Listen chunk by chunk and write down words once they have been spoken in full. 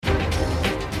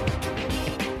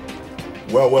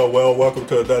Well, welcome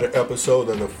to another episode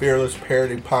of the Fearless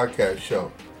Parenting Podcast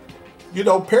Show. You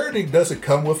know, parenting doesn't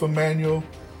come with a manual.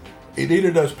 It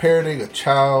neither does parenting a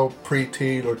child,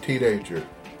 preteen, or teenager.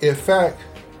 In fact,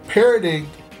 parenting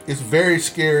is very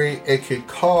scary and can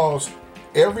cause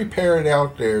every parent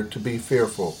out there to be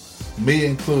fearful, me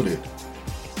included.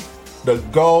 The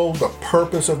goal, the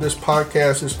purpose of this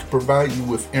podcast is to provide you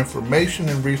with information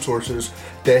and resources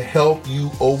that help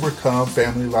you overcome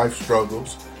family life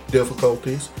struggles,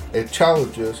 difficulties, and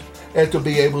challenges, and to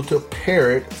be able to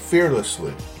parent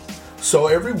fearlessly. So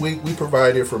every week we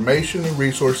provide information and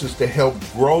resources to help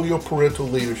grow your parental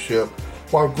leadership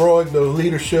while growing the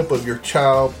leadership of your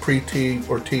child, preteen,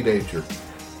 or teenager.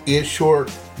 In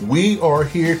short, we are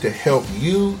here to help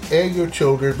you and your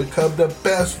children become the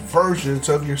best versions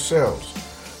of yourselves.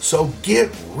 So get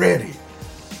ready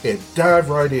and dive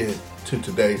right in to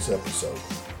today's episode.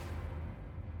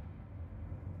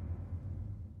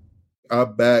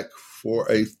 I'm back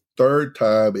for a third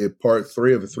time in part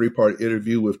 3 of a 3-part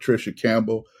interview with Trisha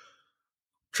Campbell.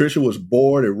 Trisha was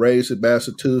born and raised in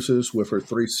Massachusetts with her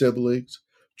 3 siblings.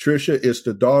 Trisha is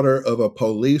the daughter of a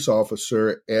police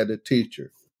officer and a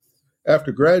teacher.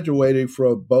 After graduating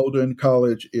from Bowdoin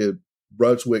College in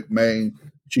Brunswick, Maine,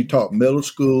 she taught middle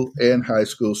school and high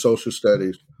school social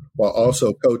studies while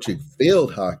also coaching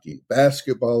field hockey,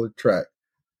 basketball, and track.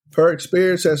 Her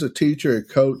experience as a teacher and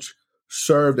coach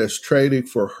served as training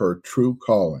for her true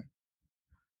calling,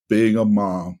 being a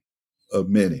mom of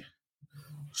many.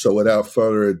 So without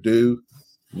further ado,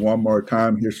 one more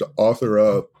time, here's the author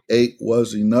of 8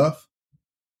 Was Enough,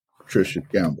 Trisha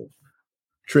Campbell.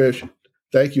 Trish,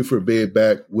 thank you for being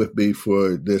back with me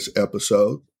for this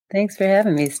episode. Thanks for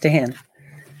having me, Stan.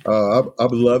 I'm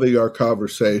loving our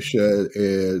conversation,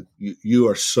 and you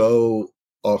are so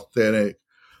authentic.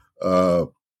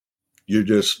 You're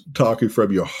just talking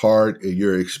from your heart and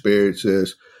your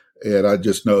experiences. And I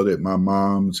just know that my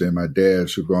moms and my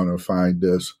dads are going to find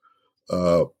this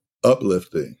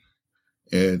uplifting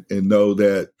and know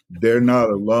that they're not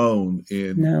alone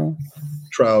in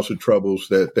trials and troubles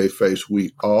that they face.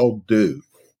 We all do.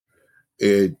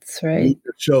 And that's right. You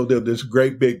show them this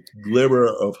great big glimmer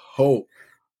of hope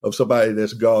of somebody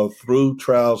that's gone through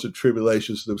trials and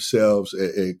tribulations themselves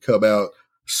and come out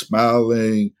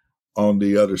smiling on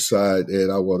the other side,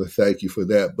 and I want to thank you for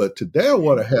that. But today I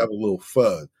want to have a little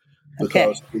fun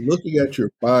because looking at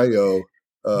your bio,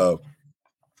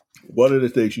 one of the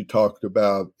things you talked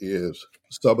about is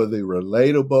some of the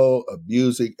relatable,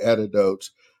 amusing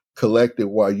anecdotes collected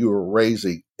while you were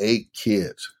raising 8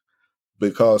 kids,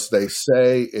 because they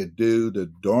say and do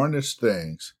the darnest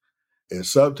things, and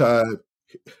sometimes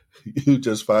you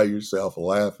just find yourself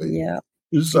laughing. Yeah.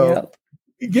 So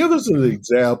give us an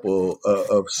example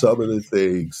of some of the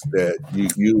things that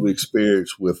you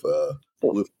experienced with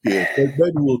kids.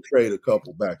 Maybe we'll trade a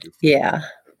couple back and forth. Yeah.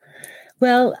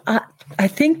 Well, I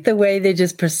think the way they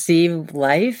just perceive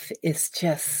life is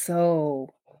just so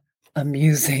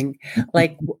amusing.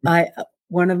 Like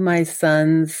one of my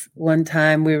sons, one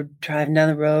time we were driving down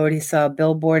the road, he saw a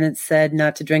billboard and it said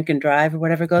not to drink and drive or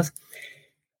whatever. It goes,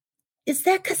 is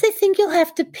that because they think you'll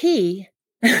have to pee?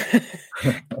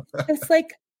 It's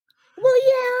like, well,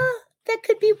 yeah, that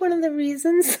could be one of the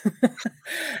reasons.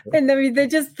 And I mean, they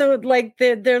just like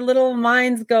their little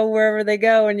minds go wherever they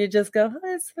go, and you just go, oh,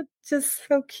 that's just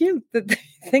so cute that they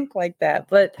think like that.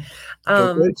 But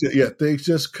things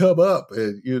just come up,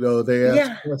 and they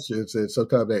ask questions, and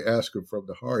sometimes they ask them from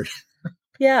the heart.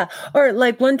 Yeah, or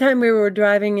like one time we were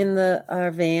driving in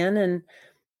our van,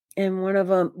 and one of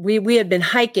them we had been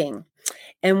hiking.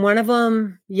 And one of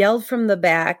them yelled from the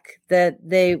back that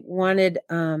they wanted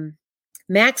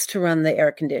Max to run the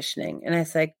air conditioning. And I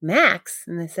said, Max?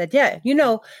 And they said, yeah,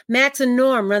 Max and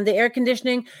Norm run the air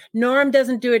conditioning. Norm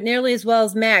doesn't do it nearly as well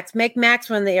as Max. Make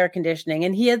Max run the air conditioning.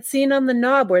 And he had seen on the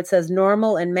knob where it says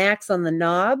normal and Max on the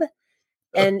knob.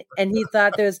 And he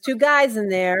thought there was 2 guys in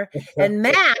there, and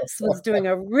Max was doing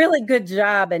a really good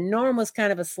job, and Norm was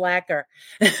kind of a slacker.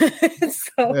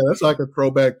 That's like a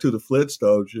throwback to the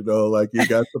Flintstones, like you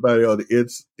got somebody on the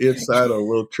inside of a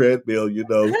little treadmill,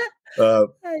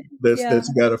 that's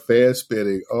got a fan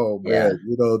spinning. Oh man,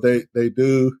 they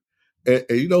do, and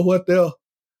you know what? They'll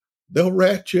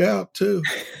rat you out too.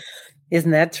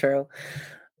 Isn't that true?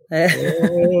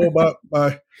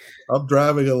 I'm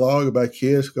driving along and my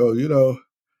kids go,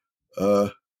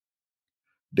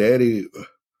 Daddy,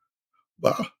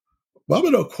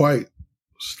 Mama don't quite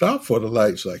stop for the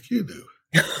lights like you do.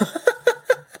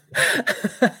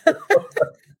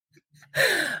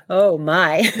 Oh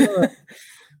my.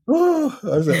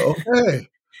 I said, okay.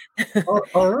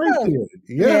 All right.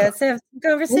 Let's have some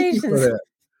conversations.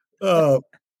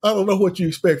 I don't know what you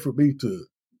expect for me to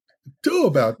do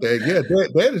about that. Yeah,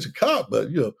 dad is a cop, but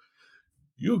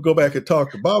you'll go back and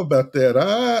talk to Bob about that.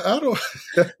 I don't.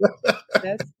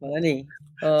 That's funny.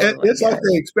 And Oh my it's like gosh.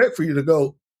 they expect for you to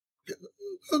go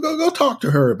talk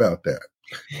to her about that.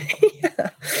 Yeah.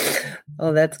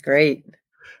 Oh, that's great.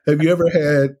 Have you ever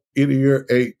had any of your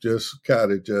eight just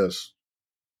kind of just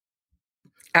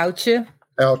Out you?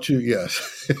 out you?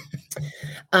 Yes.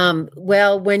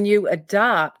 Well, when you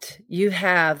adopt, you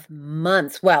have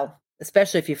months. Well,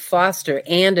 especially if you foster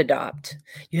and adopt,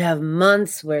 you have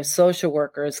months where social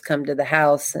workers come to the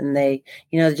house and they,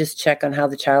 just check on how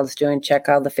the child's doing, check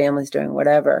how the family's doing,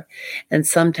 whatever. And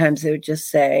sometimes they would just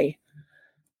say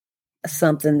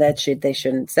something that they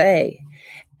shouldn't say.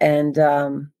 And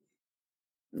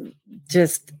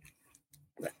just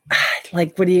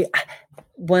like,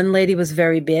 one lady was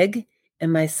very big,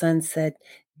 and my son said,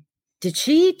 "Did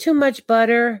she eat too much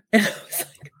butter?" And I was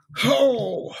like,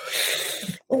 Oh.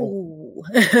 oh,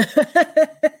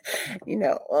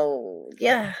 oh,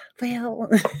 yeah, well,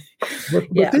 But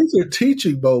yeah, these are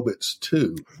teaching moments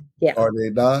too, yeah, are they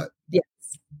not? yes,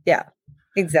 yeah,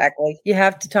 exactly. You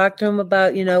have to talk to them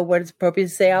about, what is appropriate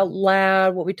to say out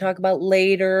loud, what we talk about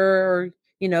later, or,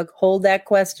 hold that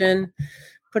question,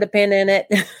 put a pin in it.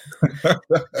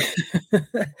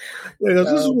 This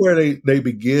is So, where they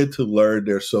begin to learn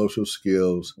their social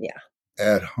skills yeah.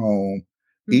 at home,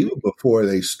 Mhm. even before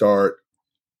they start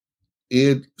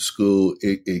in school,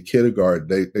 in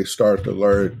kindergarten. They start to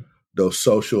learn those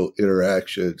social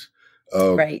interactions,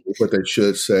 Right. what they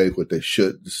should say, what they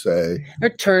shouldn't say. Or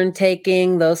turn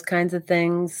taking, those kinds of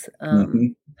things. Mm-hmm.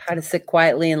 How to sit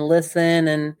quietly and listen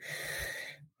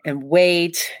and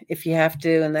wait if you have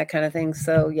to, and that kind of thing.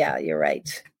 So yeah, you're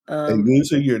right. And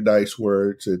using your nice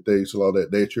words and things along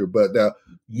that nature. But now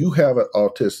you have an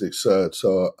autistic son,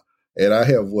 so and I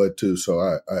have one too. So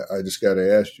I just got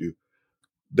to ask you,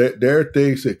 there are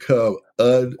things that come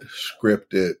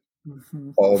unscripted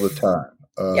Mhm. all the time.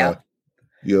 Yeah.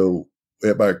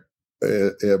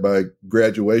 At my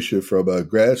graduation from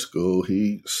grad school,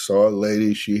 he saw a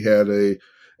lady. She had a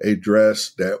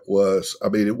dress that was, I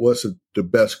mean, it wasn't the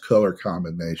best color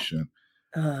combination.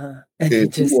 And he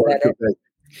And just said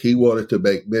he wanted to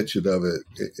make mention of it.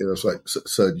 And I was like,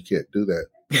 son, you can't do that.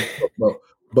 it.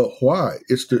 But why?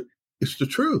 It's the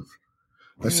truth.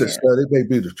 I said, Yeah. son, it may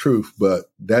be the truth, but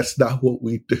that's not what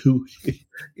we do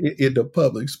in the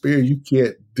public sphere. You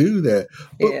can't do that.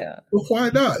 Yeah. But why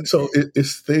not? So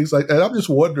it's things like that. I'm just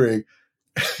wondering,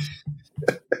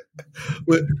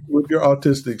 with your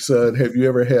autistic son, have you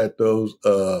ever had those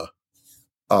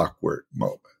awkward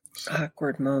moments?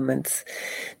 Awkward moments.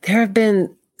 There have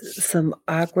been some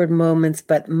awkward moments,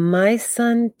 but my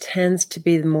son tends to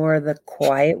be more the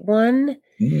quiet one.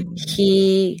 Mm.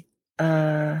 He,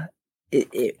 the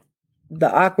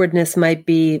awkwardness might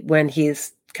be when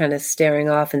he's kind of staring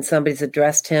off and somebody's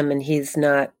addressed him and he's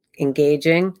not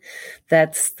engaging.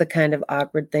 That's the kind of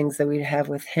awkward things that we'd have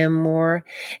with him more.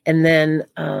 And then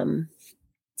I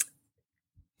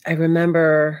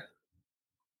remember,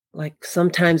 like,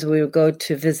 sometimes we would go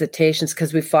to visitations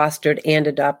because we fostered and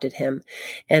adopted him.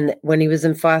 And when he was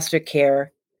in foster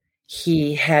care,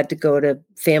 he had to go to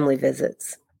family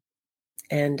visits.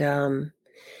 And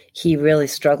he really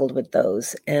struggled with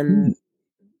those. And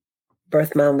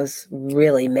birth mom was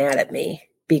really mad at me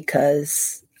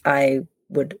because I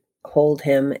would hold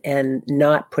him and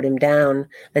not put him down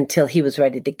until he was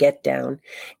ready to get down.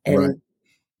 And Right.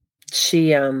 she,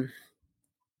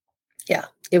 yeah,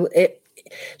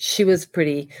 she was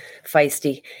pretty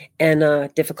feisty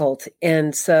and difficult.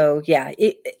 And so, yeah,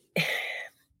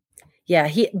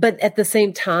 but at the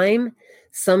same time,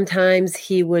 sometimes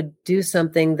he would do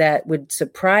something that would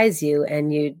surprise you,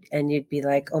 and you'd be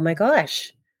like, "Oh my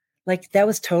gosh, like that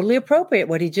was totally appropriate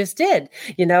what he just did,"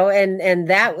 and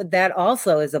that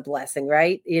also is a blessing,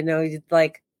 right?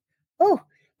 Like, "Oh,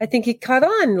 I think he caught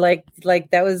on. Like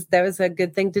that was a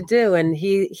good thing to do." And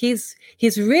he's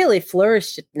really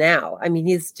flourished now. I mean,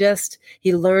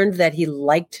 he learned that he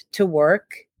liked to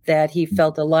work, that he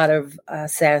felt a lot of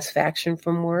satisfaction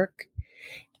from work.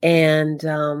 And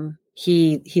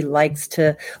he likes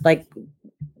to, like,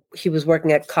 he was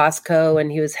working at Costco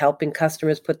and he was helping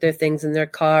customers put their things in their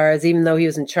cars. Even though he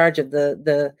was in charge of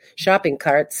the shopping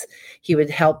carts, he would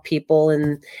help people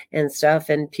and stuff.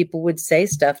 And people would say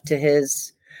stuff to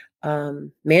his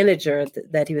manager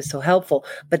that he was so helpful.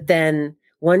 But then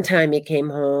one time he came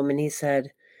home and he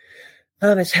said,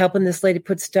 "I was helping this lady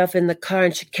put stuff in the car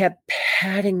and she kept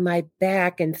patting my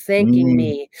back and thanking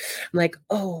me." I'm like,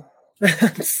 "Oh,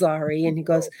 I'm sorry." And he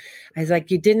goes, I was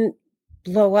like, "You didn't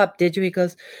blow up, did you? He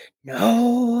goes,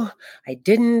 no, I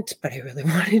didn't, but I really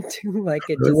wanted to. Like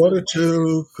it I just, wanted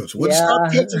to, because wouldn't stop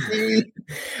yeah. catching me.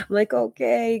 I'm like,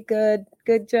 okay, good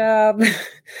job.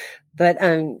 But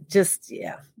just,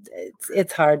 yeah,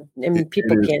 it's hard. I mean,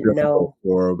 people It is can't difficult know.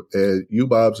 for them. And you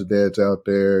moms and dads out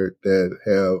there that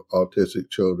have autistic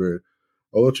children,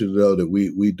 I want you to know that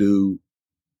we do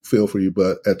feel for you,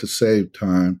 but at the same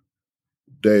time,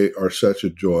 they are such a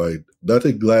joy.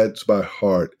 Nothing gladdens my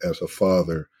heart as a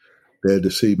father than to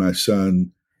see my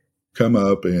son come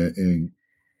up and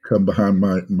come behind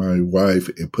my wife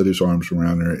and put his arms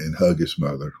around her and hug his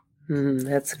mother.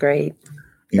 That's great.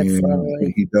 That's And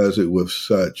lovely. he does it with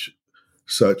such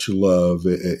love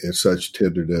and such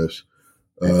tenderness.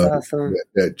 That's awesome.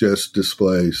 That just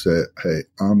displays that, hey,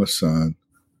 I'm a son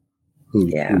who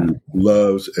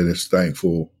loves and is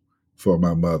thankful for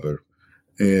my mother.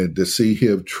 And to see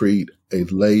him treat a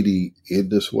lady in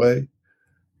this way,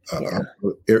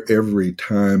 every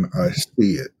time I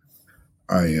see it,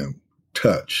 I am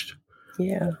touched.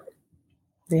 Yeah.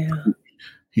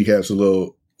 He has a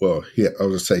little, I was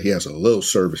going to say he has a little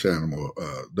service animal.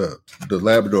 The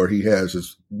Labrador he has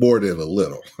is more than a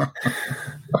little.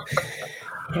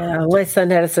 Yeah, my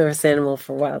son had a service animal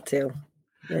for a while too.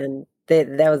 And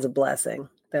that was a blessing.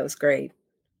 That was great.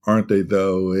 Aren't they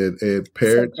though? And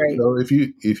parents, So you know, if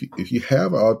you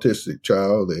have an autistic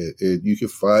child and you can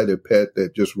find a pet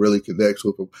that just really connects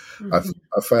with them,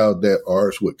 I found that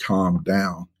ours would calm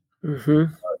down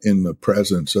in the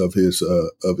presence of his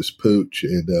pooch,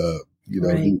 and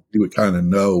he would kind of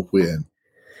know when.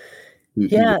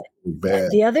 Bad.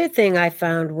 The other thing I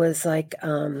found was like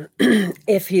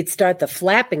if he'd start the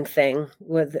flapping thing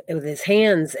with his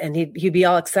hands, and he'd be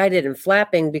all excited and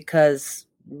flapping because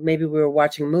maybe we were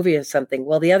watching a movie or something.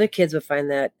 Well, the other kids would find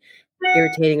that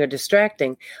irritating or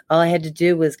distracting. All I had to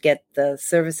do was get the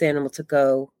service animal to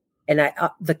go, and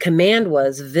the command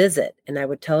was visit, and I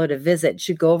would tell her to visit.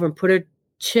 She'd go over and put her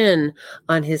chin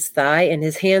on his thigh, and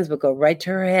his hands would go right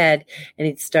to her head, and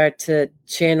he'd start to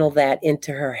channel that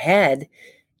into her head.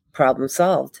 Problem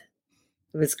solved.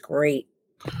 It was great.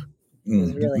 It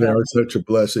was really helpful. It's such a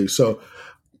blessing. So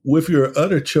with your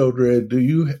other children, do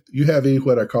you have any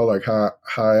what I call like high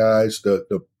eyes,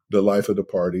 the life of the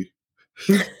party?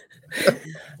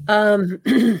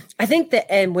 I think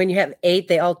that, and when you have 8,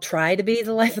 they all try to be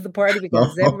the life of the party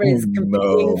because everybody's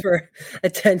competing for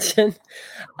attention.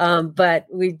 But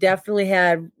we definitely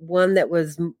had one that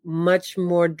was much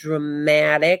more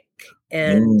dramatic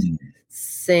and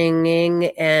singing,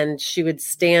 and she would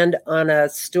stand on a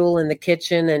stool in the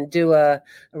kitchen and do a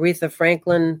Aretha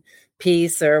Franklin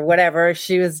piece or whatever.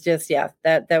 She was just,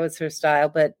 that was her style.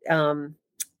 But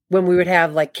when we would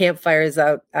have like campfires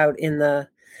out in the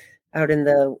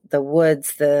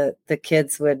woods, the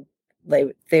kids would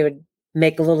they would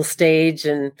make a little stage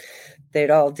and they'd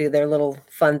all do their little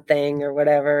fun thing or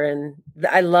whatever. And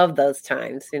I love those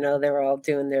times. You know, they were all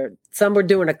doing some were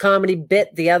doing a comedy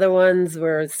bit, the other ones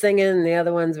were singing, the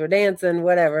other ones were dancing,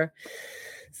 whatever.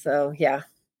 So yeah,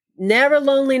 never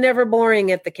lonely, never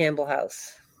boring at the Campbell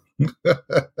house. You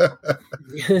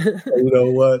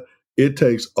know what? It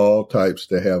takes all types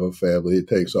to have a family. It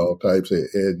takes all types,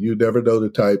 and you never know the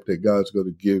type that God's going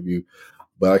to give you.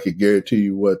 But I can guarantee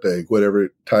you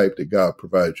whatever type that God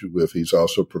provides you with, He's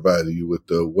also provided you with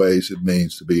the ways and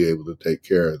means to be able to take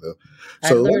care of them.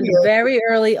 So I learned very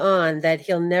early on that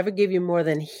He'll never give you more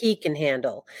than He can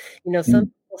handle. You know, some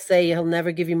people say He'll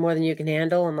never give you more than you can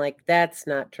handle. I'm like, that's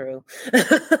not true.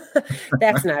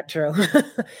 That's not true.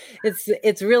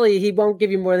 It's really, He won't give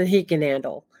you more than He can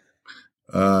handle.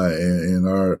 And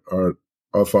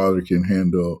our Father can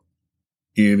handle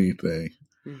anything.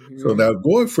 So now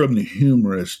going from the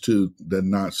humorous to the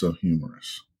not so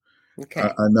humorous. Okay.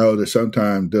 I know that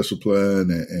sometimes discipline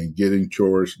and getting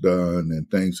chores done and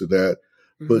things of that.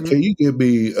 But can you give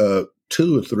me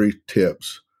 2 or 3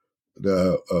 tips,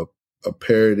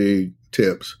 parenting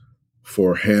tips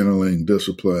for handling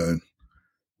discipline,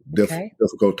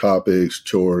 difficult topics,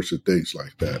 chores, and things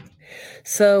like that?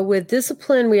 So with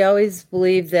discipline, we always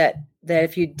believe that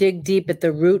if you dig deep at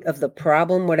the root of the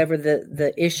problem, whatever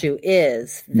the issue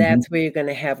is, that's where you're going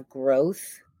to have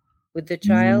growth with the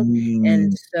child.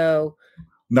 And so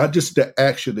not just the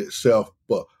action itself,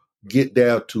 but get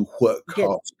down to what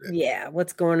caused it. Yeah,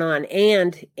 what's going on.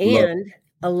 And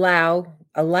allow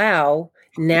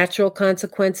natural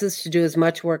consequences to do as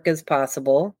much work as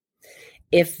possible.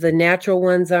 If the natural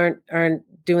ones aren't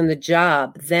doing the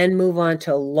job, then move on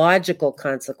to logical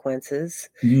consequences,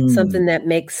 something that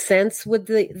makes sense with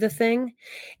the thing.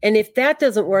 And if that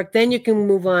doesn't work, then you can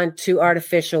move on to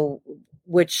artificial,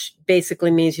 which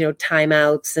basically means,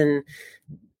 timeouts and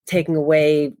taking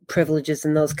away privileges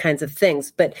and those kinds of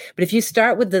things. But if you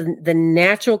start with the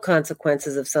natural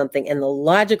consequences of something and the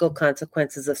logical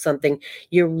consequences of something,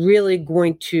 you're really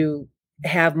going to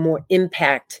have more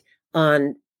impact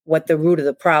on what the root of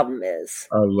the problem is.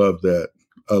 I love that.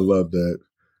 I love that.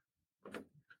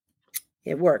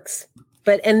 It works.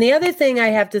 And the other thing I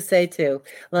have to say too,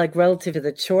 like relative to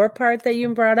the chore part that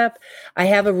you brought up, I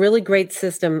have a really great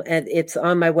system, and it's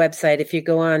on my website. If you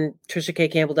go on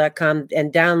TriciaKCampbell.com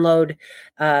and download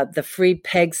the free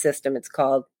PEG system, it's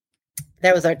called.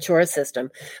 That was our chore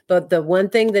system. But the one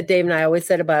thing that Dave and I always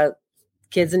said about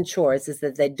kids and chores is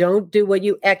that they don't do what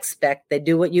you expect, they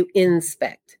do what you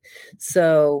inspect.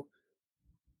 So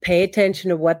pay attention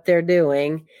to what they're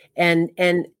doing, and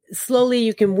slowly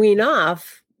you can wean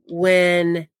off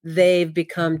when they've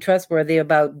become trustworthy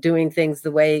about doing things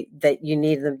the way that you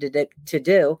need them to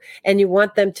do. And you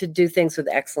want them to do things with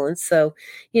excellence. So,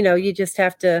 you just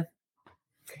have to,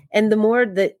 and the more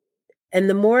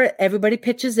everybody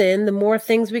pitches in, the more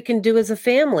things we can do as a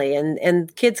family.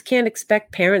 And kids can't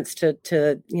expect parents to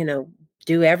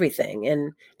do everything.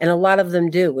 And a lot of them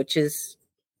do, which is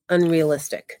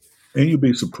unrealistic. And you'd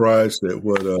be surprised at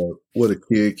what a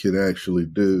kid can actually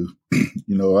do.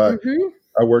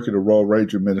 I work in the Royal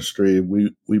Ranger Ministry.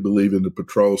 We believe in the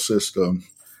patrol system,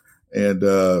 and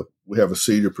we have a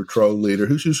senior patrol leader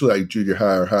who's usually like junior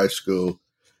high or high school.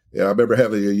 And I remember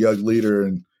having a young leader,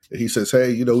 and he says,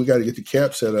 "Hey, we got to get the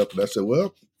camp set up." And I said,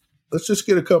 "Well, let's just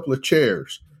get a couple of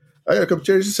chairs." I got a couple of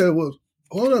chairs. He said, "Well,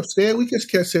 hold up, Stan. We just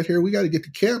can't sit here. We got to get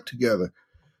the camp together."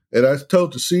 And I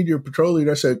told the senior patrol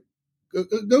leader, I said,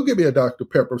 Go get me a Dr.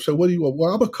 Pepper. So what do you want?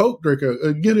 Well, I'm a Coke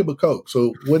drinker. Get him a Coke.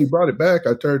 So when he brought it back,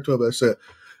 I turned to him and I said,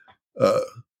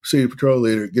 senior patrol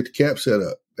leader, get the camp set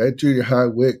up. That junior high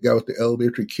went, got with the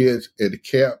elementary kids, and the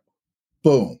camp,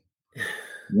 boom,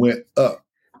 went up.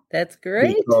 That's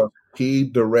great. Because he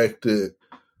directed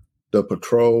the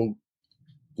patrol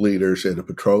leaders, and the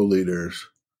patrol leaders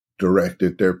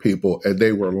directed their people, and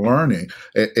they were learning.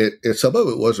 And some of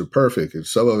it wasn't perfect, and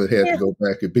some of it had to go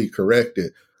back and be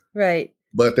corrected. Right.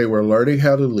 But they were learning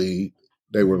how to lead.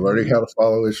 They were learning how to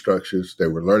follow instructions. They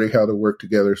were learning how to work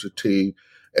together as a team.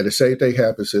 And the same thing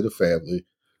happens in a family.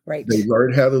 Right. They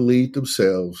learn how to lead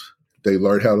themselves. They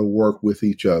learn how to work with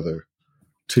each other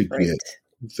to get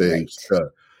things done.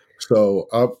 So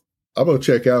I'm going to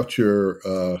check out your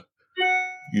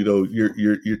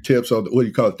tips on what do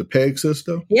you call it, the PEG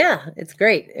system? Yeah, it's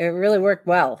great. It really worked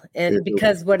well. And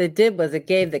because what it did was it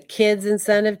gave the kids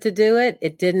incentive to do it.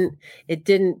 It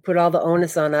didn't put all the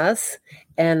onus on us.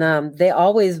 And they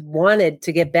always wanted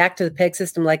to get back to the PEG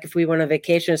system. Like if we went on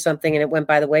vacation or something and it went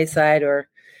by the wayside or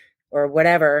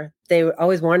whatever, they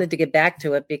always wanted to get back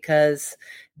to it because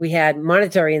we had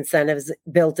monetary incentives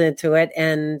built into it,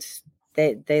 and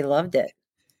they loved it.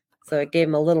 So it gave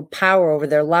them a little power over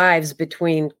their lives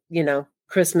between,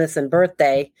 Christmas and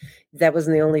birthday. That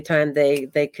wasn't the only time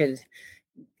they could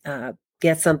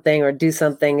get something or do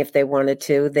something if they wanted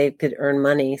to. They could earn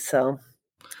money. So,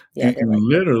 yeah. You can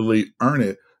literally earn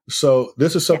it. So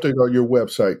this is something on your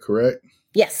website, correct?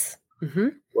 Yes. Mm-hmm.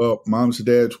 Well, moms and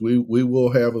dads, we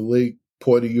will have a link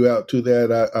pointing you out to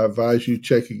that. I advise you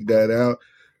checking that out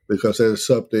because that is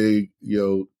something,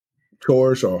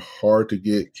 chores are hard to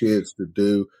get kids to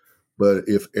do. But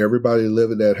if everybody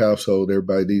live in that household,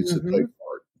 everybody needs to take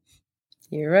part.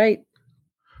 You're right.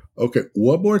 Okay.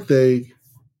 One more thing,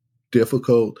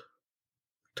 difficult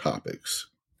topics.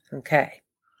 Okay.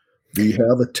 Do you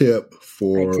have a tip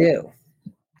for I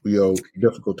do.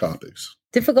 Difficult topics?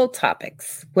 Difficult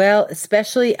topics. Well,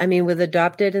 especially, with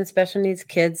adopted and special needs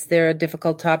kids, there are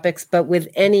difficult topics, but with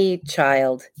any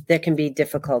child, there can be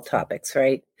difficult topics,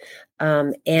 right?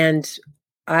 And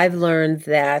I've learned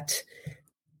that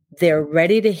they're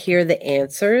ready to hear the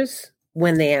answers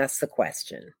when they ask the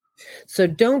question. So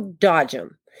don't dodge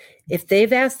them. If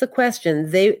they've asked the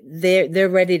question, they're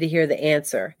ready to hear the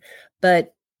answer.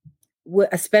 But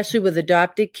especially with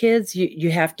adopted kids,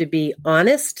 you have to be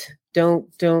honest.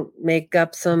 Don't make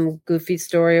up some goofy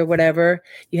story or whatever.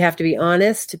 You have to be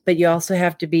honest, but you also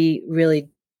have to be really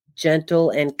gentle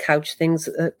and couch things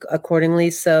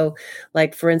accordingly. So,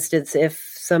 like for instance, if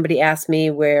somebody asked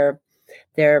me where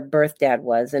their birth dad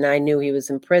was and I knew he was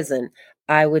in prison,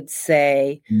 I would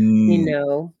say,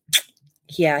 yeah,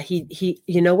 he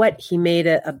you know what? He made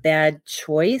a bad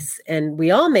choice, and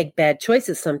we all make bad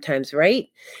choices sometimes, right?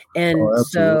 And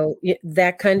so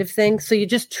that kind of thing. So you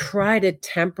just try to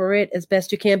temper it as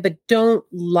best you can, but don't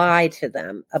lie to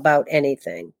them about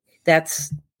anything.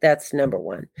 That's number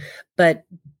one. But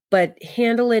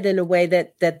handle it in a way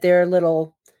that their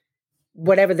little,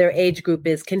 whatever their age group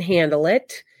is, can handle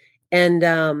it. And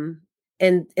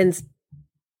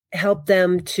help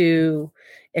them to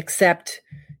accept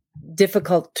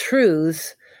difficult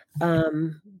truths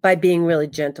by being really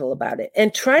gentle about it,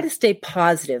 and try to stay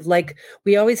positive. Like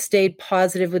we always stayed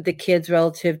positive with the kids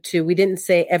relative to, we didn't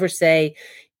ever say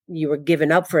you were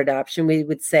given up for adoption. We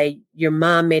would say your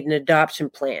mom made an adoption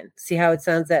plan. See how it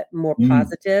sounds that more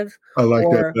positive? I like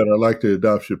that better. I like the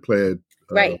adoption plan.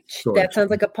 Right. That sounds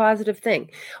like a positive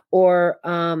thing. Or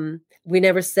we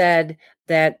never said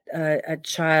that a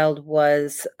child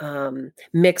was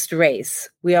mixed race.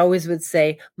 We always would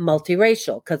say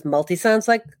multiracial, because multi sounds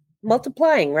like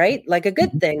multiplying, right? Like a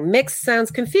good thing. Mixed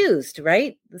sounds confused,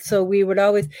 right? So we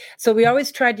always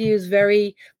tried to use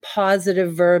very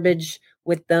positive verbiage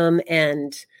with them,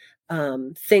 and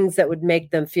things that would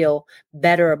make them feel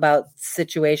better about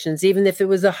situations, even if it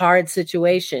was a hard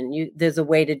situation. There's a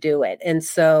way to do it. And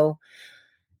so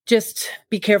just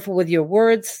be careful with your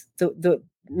words,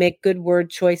 make good word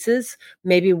choices,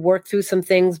 maybe work through some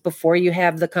things before you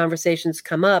have the conversations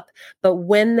come up. But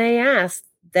when they ask,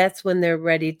 that's when they're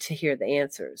ready to hear the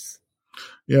answers.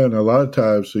 Yeah, and a lot of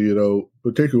times,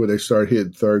 particularly when they start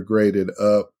hitting third grade and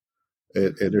up,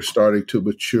 and they're starting to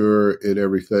mature and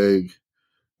everything,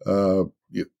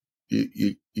 you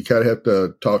kind of have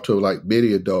to talk to them like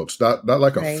mini adults, not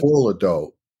like a full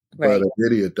adult, but a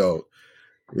mini adult.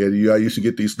 And I used to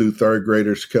get these new third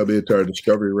graders to come into our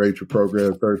Discovery Ranger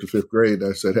program, 3rd to 5th grade.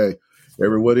 And I said, hey,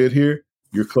 everyone in here,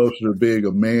 you're closer to being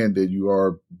a man than you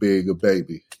are being a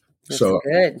baby. That's so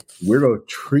good. We're going to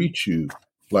treat you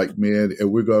like men,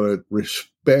 and we're going to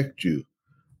respect you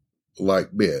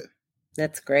like men.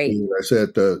 That's great. And I said,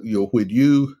 when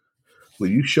you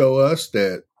show us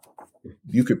that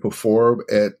you can perform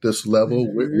at this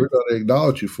level, we're going to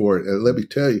acknowledge you for it. And let me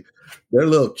tell you, their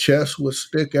little chest would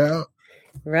stick out.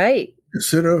 Right.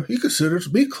 He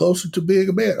considers me closer to being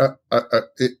a man.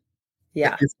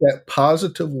 It's that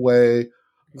positive way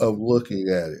of looking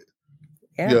at it.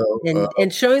 Yeah.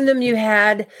 And showing them you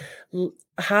had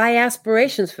high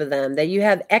aspirations for them, that you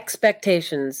have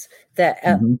expectations that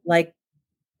like,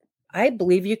 I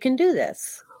believe you can do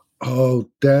this. Oh,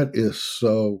 that is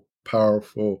so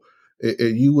powerful.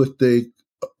 And you would think,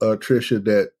 Tricia,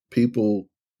 that people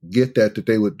get that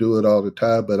they would do it all the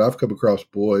time. But I've come across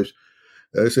boys,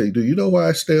 they say, do you know why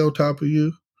I stay on top of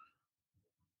you?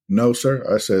 No, sir.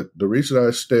 I said, the reason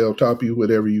I stay on top of you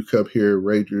whenever you come here,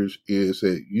 Rangers, is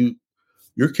that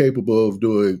you're capable of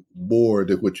doing more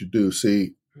than what you do.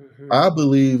 See, I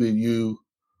believe in you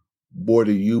more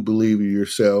than you believe in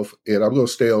yourself, and I'm going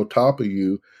to stay on top of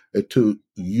you until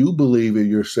you believe in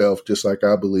yourself just like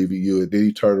I believe in you. And then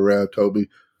he turned around and told me,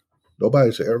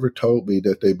 nobody's ever told me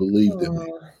that they believed in me.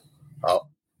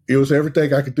 It was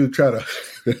everything I could do to try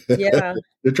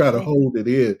to hold it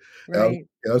in. Right.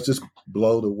 I was just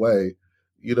blown away.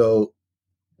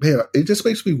 Man, it just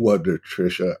makes me wonder,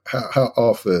 Tricia, how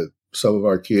often some of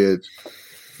our kids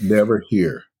never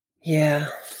hear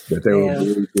that they were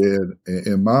believed in.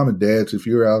 And mom and dads, if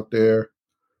you're out there,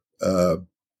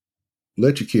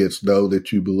 let your kids know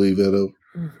that you believe in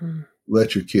them.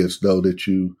 Let your kids know that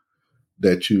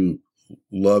you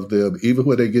love them, even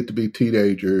when they get to be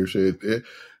teenagers.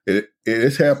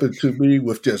 It's happened to me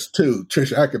with just 2.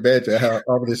 Tricia, I can imagine how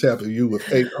often this happened to you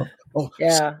with 8.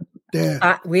 Yeah.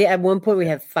 Dad. We at one point we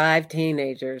had 5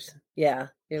 teenagers. Yeah.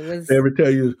 It was. They ever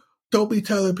tell you, don't be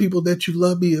telling people that you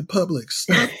love me in public.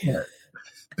 Stop that.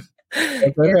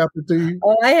 Has that happened to you?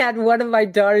 Oh, I had one of my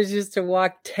daughters used to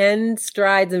walk 10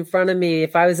 strides in front of me.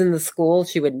 If I was in the school,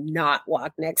 she would not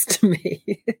walk next to me.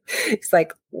 It's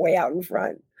like way out in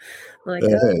front. I'm like,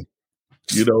 hey,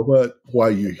 you know what?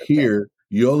 While you're here,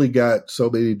 you only got so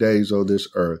many days on this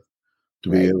earth to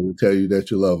be able to tell you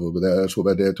that you love them. But that's what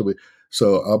my dad told me.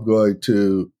 So I'm going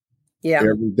to,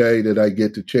 every day that I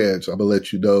get the chance, I'm going to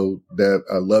let you know that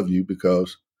I love you,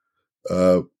 because,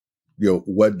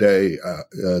 one day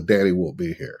Daddy won't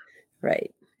be here.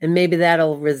 Right. And maybe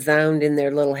that'll resound in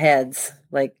their little heads.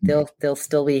 Like they'll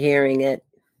still be hearing it.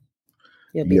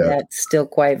 You'll be that still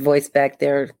quiet voice back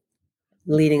there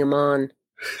leading them on.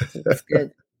 That's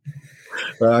good.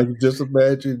 I can just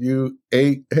imagine you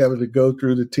 8 having to go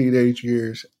through the teenage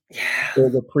years or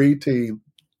the preteen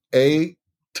 8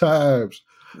 times.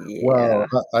 Wow.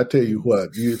 I tell you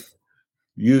what, you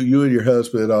and your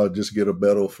husband ought to just get a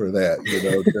medal for that,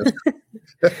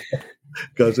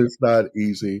 because it's not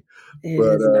easy.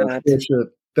 Tricia,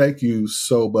 thank you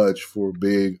so much for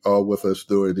being on with us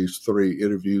during these 3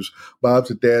 interviews. Moms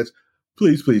and dads,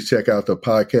 please check out the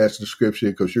podcast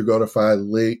description, because you're going to find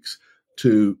links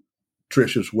to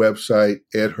Tricia's website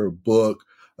and her book.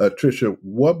 Tricia,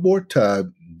 one more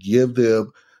time, give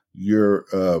them your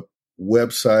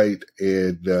website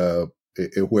and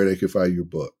and where they can find your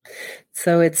book.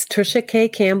 So it's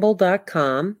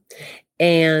TriciaKCampbell.com.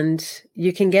 And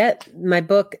you can get my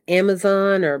book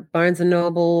Amazon or Barnes &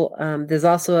 Noble. There's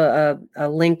also a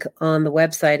link on the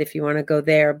website if you want to go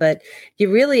there. But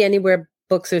you really, anywhere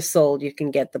books are sold, you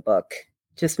can get the book.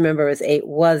 Just remember, it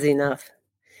was enough.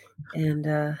 And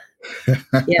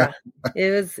yeah,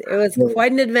 it was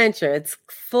quite an adventure. It's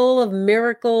full of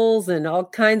miracles and all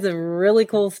kinds of really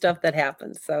cool stuff that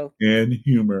happens. So and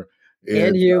humor.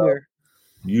 And humor.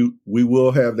 We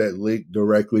will have that link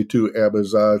directly to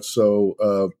Amazon,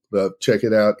 so check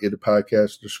it out in the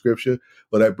podcast description.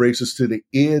 But that brings us to the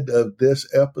end of this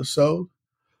episode.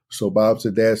 So moms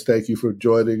and dads, thank you for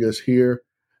joining us here.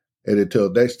 And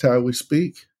until next time we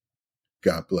speak,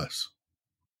 God bless.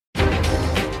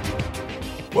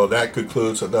 Well, that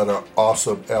concludes another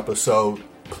awesome episode.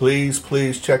 Please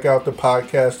check out the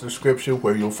podcast description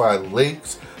where you'll find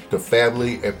links to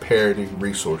family and parenting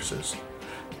resources.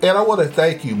 And I want to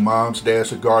thank you, moms,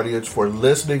 dads, and guardians, for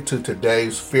listening to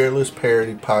today's Fearless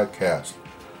Parenting Podcast.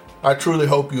 I truly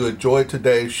hope you enjoyed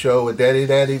today's show and that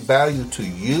it added value to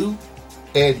you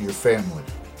and your family.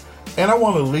 And I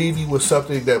want to leave you with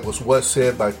something that was once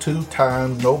said by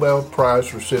two-time Nobel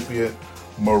Prize recipient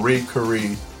Marie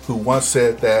Curie, who once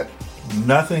said that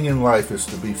nothing in life is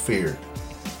to be feared.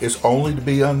 It's only to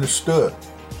be understood.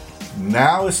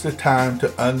 Now is the time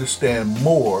to understand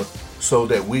more so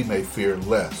that we may fear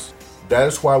less. That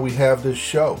is why we have this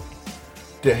show,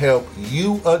 to help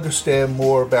you understand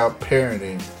more about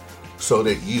parenting so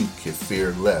that you can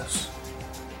fear less.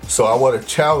 So I want to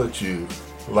challenge you,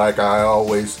 like I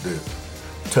always do,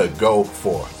 to go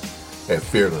forth and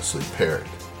fearlessly parent.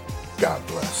 God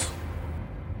bless.